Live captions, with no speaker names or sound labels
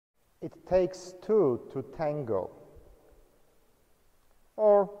It takes two to tango.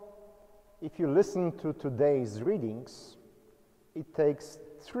 Or, if you listen to today's readings, it takes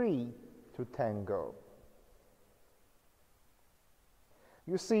three to tango.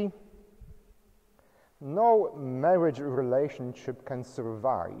 You see, no marriage relationship can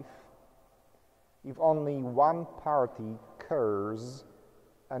survive if only one party cares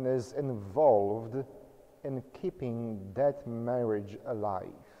and is involved in keeping that marriage alive.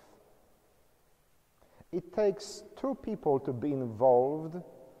 It takes two people to be involved,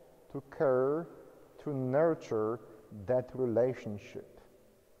 to care, to nurture that relationship.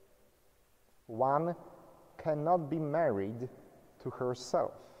 One cannot be married to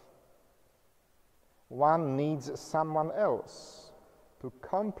herself. One needs someone else to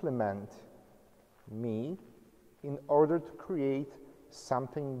complement me in order to create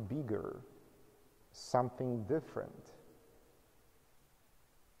something bigger, something different.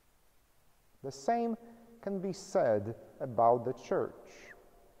 The same can be said about the church.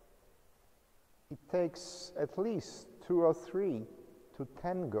 It takes at least two or three to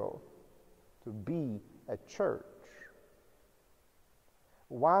tango, to be a church.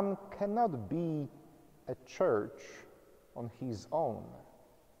 One cannot be a church on his own.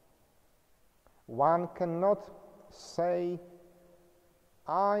 One cannot say,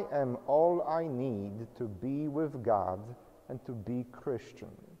 I am all I need to be with God and to be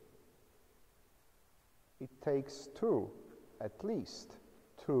Christian. It takes two, at least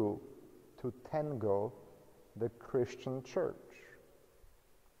two, to tango the Christian church.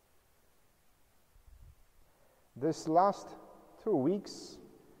 This last 2 weeks,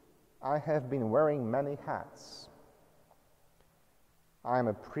 I have been wearing many hats. I am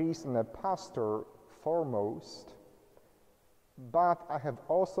a priest and a pastor foremost, but I have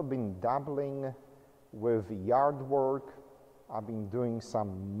also been dabbling with yard work. I've been doing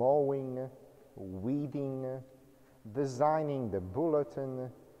some mowing, weeding, designing the bulletin,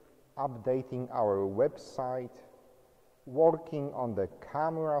 updating our website, working on the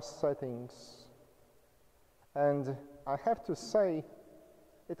camera settings. And I have to say,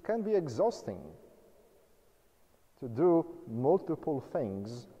 it can be exhausting to do multiple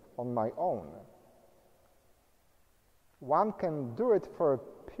things on my own. One can do it for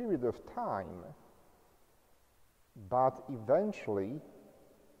a period of time, but eventually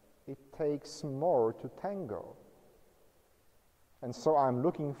it takes more to tango. And so I'm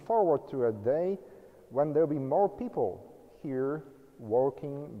looking forward to a day when there'll be more people here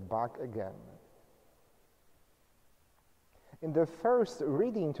working back again. In the first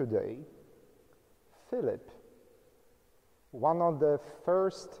reading today, Philip, one of the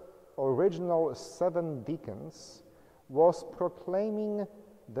first original 7 deacons, was proclaiming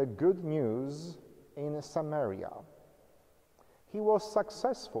the good news in Samaria. He was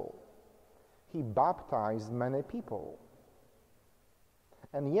successful. He baptized many people.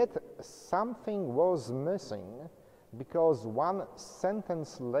 And yet something was missing, because one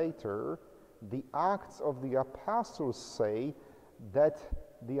sentence later, the Acts of the Apostles say that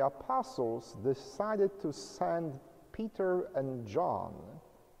the apostles decided to send Peter and John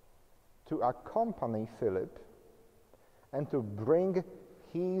to accompany Philip and to bring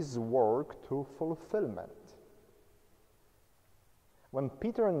his work to fulfillment. When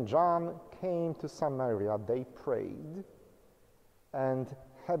Peter and John came to Samaria, they prayed, and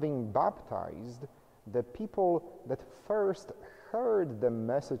having baptized the people that first heard the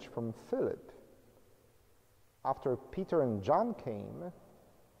message from Philip, after Peter and John came,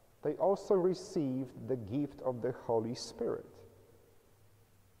 they also received the gift of the Holy Spirit.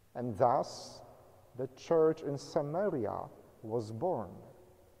 And thus, the church in Samaria was born.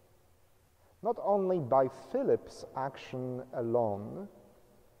 Not only by Philip's action alone,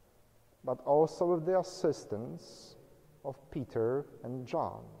 but also with the assistance of Peter and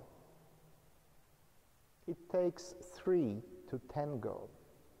John. It takes 3 to tango.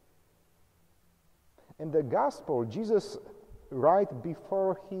 In the Gospel, Jesus, right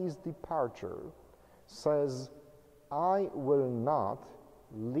before his departure, says, I will not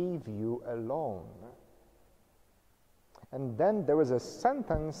leave you alone. And then there is a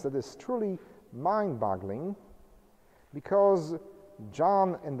sentence that is truly mind-boggling, because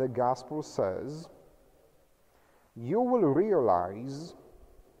John in the Gospel says, you will realize,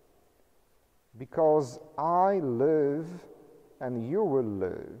 because I live and you will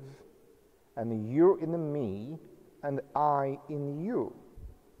live, and you in me and I in you.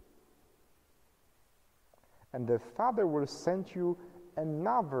 And the Father will send you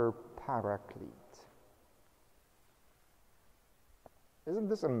another Paraclete. Isn't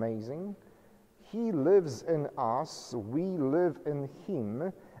this amazing? He lives in us, we live in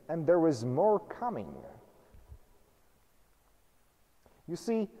him, and there is more coming. You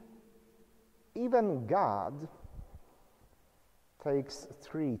see, even God takes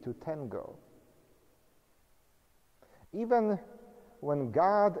three to tango. Even when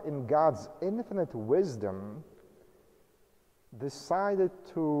God, in God's infinite wisdom, decided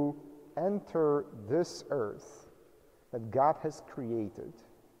to enter this earth that God has created,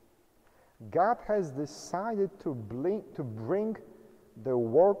 God has decided to bring the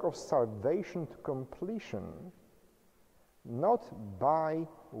work of salvation to completion, not by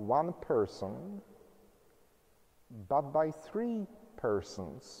one person, but by three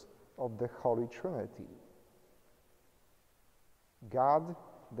persons of the Holy Trinity. God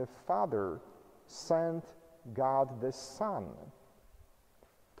the Father sent God the Son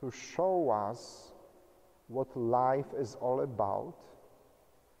to show us what life is all about,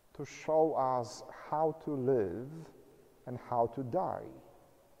 to show us how to live and how to die.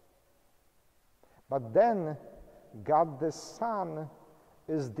 But then God the Son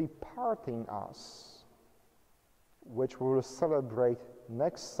is departing us, which we will celebrate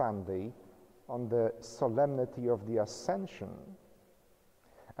next Sunday on the solemnity of the Ascension.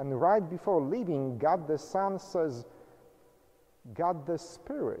 And right before leaving, God the Son says, God the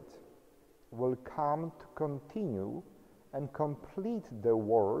Spirit will come to continue and complete the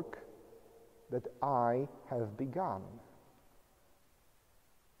work that I have begun.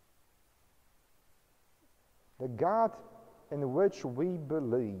 The God in which we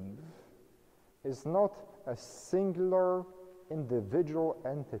believe is not a singular individual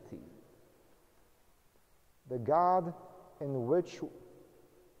entity. The God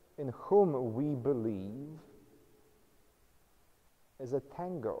in whom we believe is a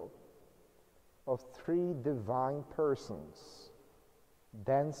tango of three divine persons,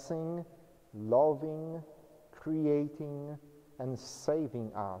 dancing, loving, creating, and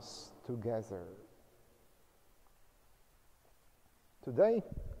saving us together. Today,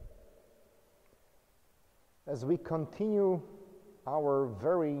 as we continue our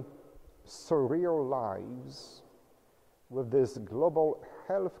very surreal lives with this global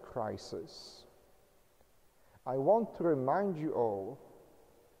health crisis, I want to remind you all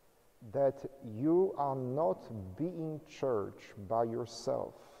that you are not being church by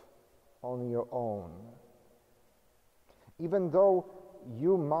yourself, on your own. Even though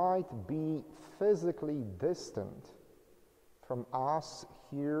you might be physically distant from us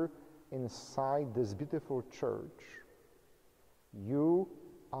here inside this beautiful church, you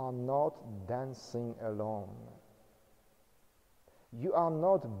are not dancing alone. You are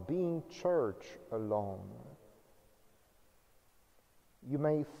not being church alone. You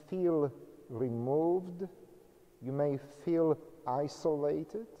may feel removed, you may feel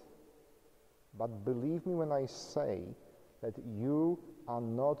isolated, but believe me when I say that you are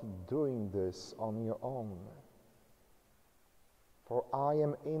not doing this on your own. For I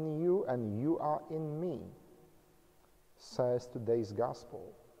am in you and you are in me, says today's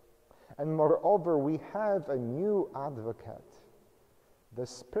gospel. And moreover, we have a new advocate, the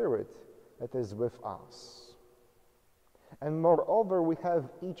Spirit that is with us. And moreover, we have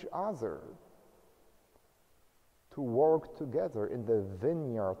each other to work together in the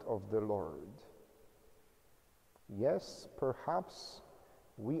vineyard of the Lord. Yes, perhaps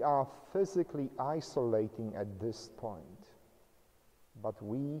we are physically isolating at this point, but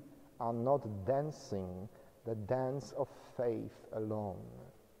we are not dancing the dance of faith alone.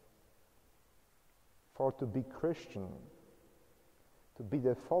 For to be Christian, to be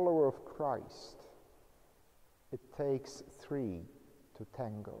the follower of Christ, it takes three to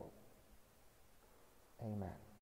tango. Amen.